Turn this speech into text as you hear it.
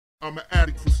I'm an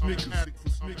addict for sneakers.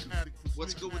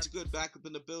 What's good? What's good? Back up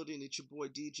in the building. It's your boy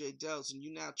DJ Delz, and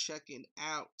you now checking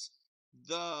out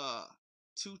the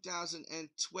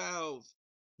 2012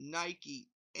 Nike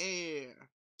Air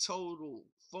Total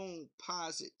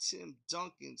Foamposite Tim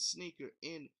Duncan sneaker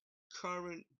in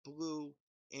current blue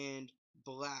and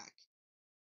black.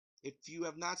 If you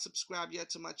have not subscribed yet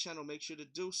to my channel, make sure to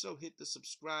do so. Hit the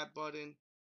subscribe button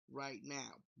right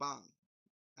now. Bang.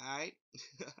 Alright?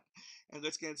 And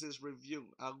let's get into this review.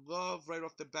 I love right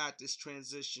off the bat this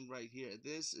transition right here.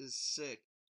 This is sick.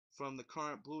 From the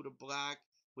current blue to black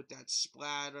with that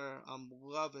splatter. I'm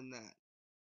loving that.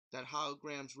 That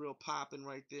hologram's real popping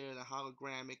right there. The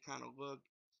hologramic kind of look.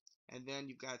 And then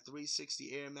you've got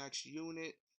 360 Air Max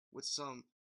unit with some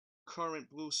current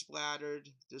blue splattered.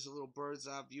 There's a little bird's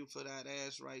eye view for that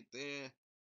ass right there.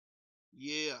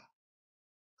 Yeah.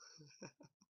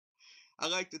 I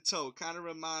like the toe. It kind of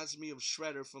reminds me of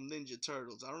Shredder from Ninja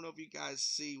Turtles. I don't know if you guys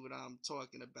see what I'm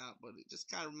talking about, but it just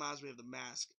kind of reminds me of the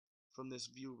mask from this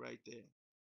view right there.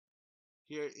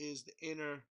 Here is the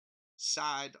inner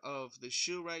side of the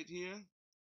shoe right here.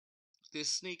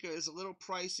 This sneaker is a little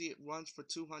pricey. It runs for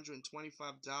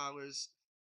 $225,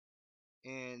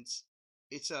 and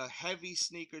it's a heavy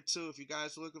sneaker too. If you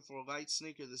guys are looking for a light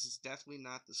sneaker, this is definitely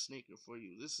not the sneaker for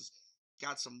you. This has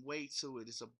got some weight to it.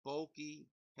 It's a bulky,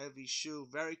 heavy shoe.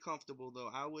 Very comfortable though.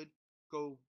 I would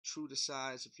go true to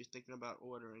size if you're thinking about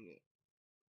ordering it.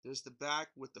 There's the back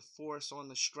with the force on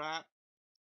the strap.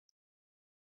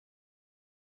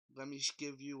 Let me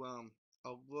give you a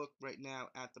look right now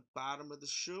at the bottom of the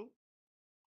shoe.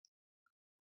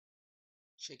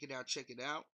 Check it out, check it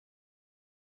out.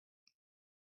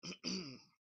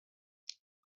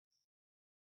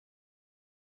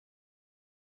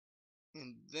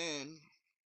 And then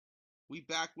we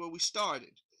back where we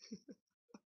started.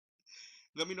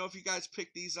 Let me know if you guys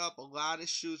picked these up. A lot of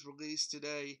shoes released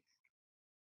today.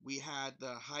 We had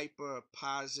the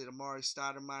Foamposite Amari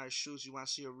Stoudemire shoes. You want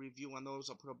to see a review on those?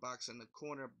 I'll put a box in the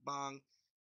corner. Bang.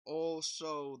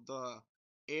 Also, the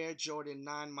Air Jordan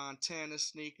 9 Montana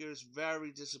sneakers.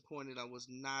 Very disappointed I was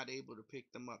not able to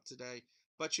pick them up today.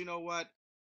 But you know what?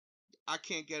 I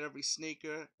can't get every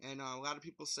sneaker. And a lot of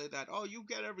people say that, oh, you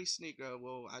get every sneaker.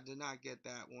 Well, I did not get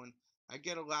that one. I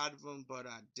get a lot of them, but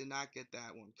I did not get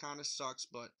that one. Kind of sucks,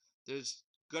 but there's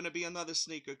going to be another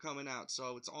sneaker coming out.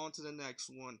 So it's on to the next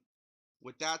one.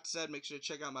 With that said, make sure to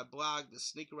check out my blog,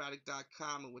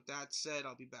 thesneakeraddict.com. And with that said,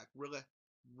 I'll be back really